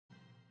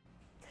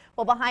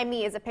Well, behind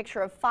me is a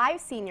picture of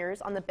 5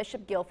 seniors on the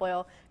Bishop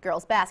Guilfoyle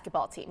girls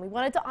basketball team. We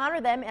wanted to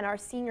honor them in our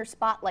senior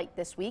spotlight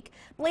this week.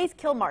 Blaze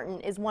Kilmartin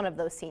is one of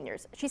those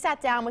seniors. She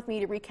sat down with me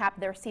to recap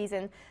their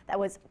season that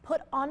was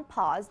put on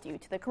pause due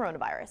to the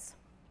coronavirus.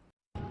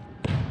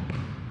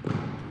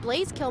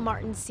 Blaze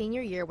Kilmartin's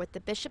senior year with the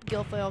Bishop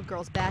Guilfoyle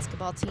girls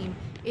basketball team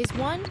is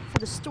one for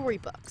the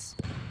storybooks.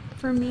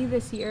 For me,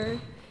 this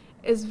year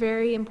is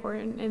very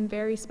important and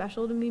very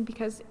special to me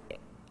because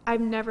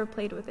I've never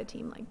played with a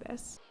team like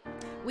this.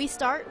 We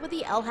start with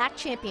the LHAC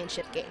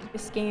championship game.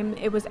 This game,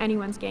 it was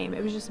anyone's game.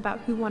 It was just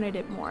about who wanted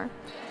it more.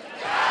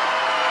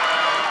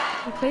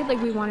 We played like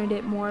we wanted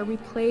it more. We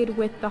played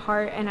with the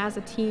heart and as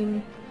a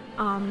team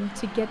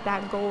to get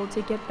that goal,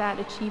 to get that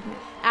achievement.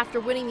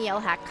 After winning the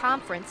LHAC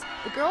conference,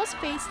 the girls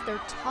faced their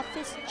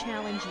toughest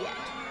challenge yet,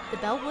 the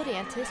Bellwood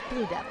Antis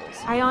Blue Devils.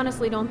 I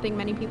honestly don't think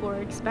many people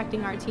were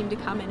expecting our team to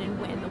come in and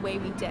win the way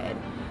we did.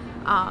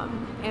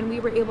 And we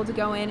were able to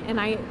go in,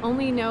 and I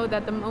only know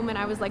that the moment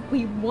I was like,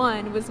 we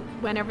won, was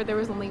whenever there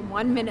was only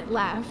 1 minute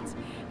left,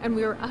 and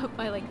we were up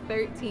by like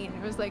 13.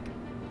 It was like,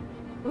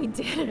 we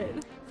did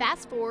it.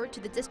 Fast forward to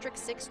the District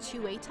 6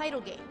 2A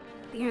title game.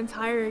 The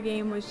entire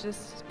game was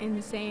just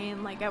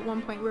insane. Like at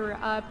one point we were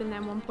up, and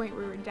then one point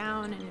we were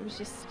down, and it was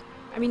just,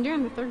 I mean,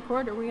 during the third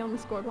quarter, we only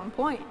scored 1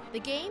 point. The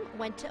game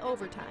went to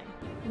overtime.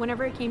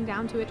 Whenever it came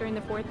down to it during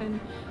the fourth and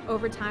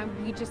overtime,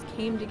 we just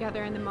came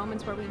together in the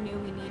moments where we knew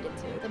we needed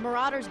to. The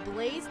Marauders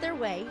blazed their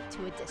way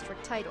to a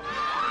district title.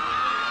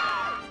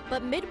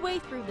 But midway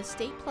through the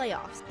state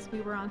playoffs,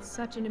 we were on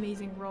such an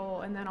amazing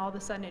roll, and then all of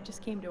a sudden it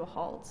just came to a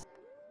halt.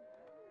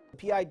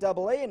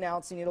 PIAA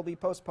announcing it'll be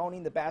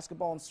postponing the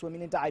basketball and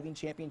swimming and diving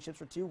championships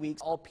for 2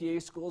 weeks. All PA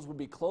schools will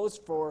be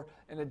closed for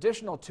an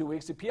additional 2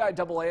 weeks. The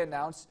PIAA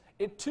announced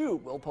it too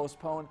will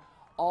postpone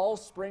all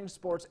spring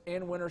sports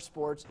and winter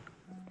sports.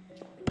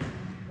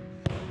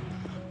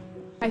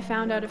 I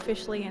found out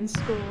officially in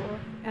school,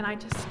 and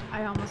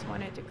I almost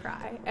wanted to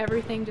cry.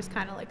 Everything just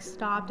kind of like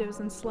stopped. It was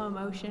in slow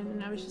motion,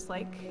 and I was just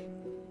like,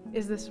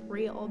 is this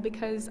real?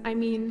 Because I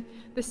mean,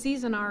 the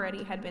season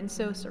already had been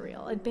so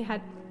surreal. It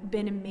had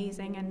been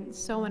amazing and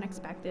so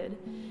unexpected.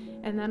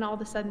 And then all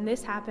of a sudden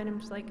this happened. I'm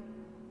just like,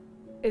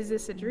 is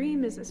this a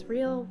dream? Is this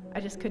real?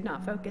 I just could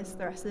not focus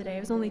the rest of the day.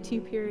 It was only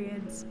 2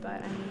 periods,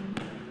 but I mean,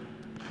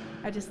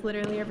 I just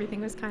literally,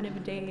 everything was kind of a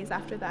daze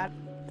after that.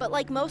 But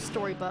like most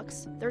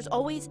storybooks, there's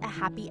always a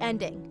happy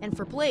ending. And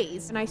for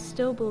Blaze, and I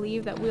still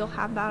believe that we'll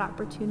have that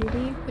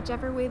opportunity,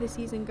 whichever way the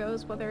season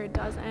goes, whether it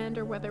does end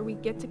or whether we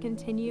get to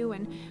continue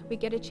and we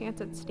get a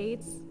chance at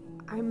states,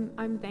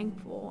 I'm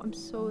thankful. I'm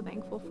so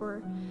thankful for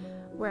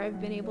where I've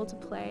been able to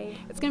play.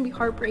 It's going to be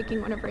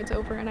heartbreaking whenever it's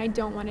over, and I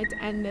don't want it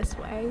to end this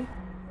way.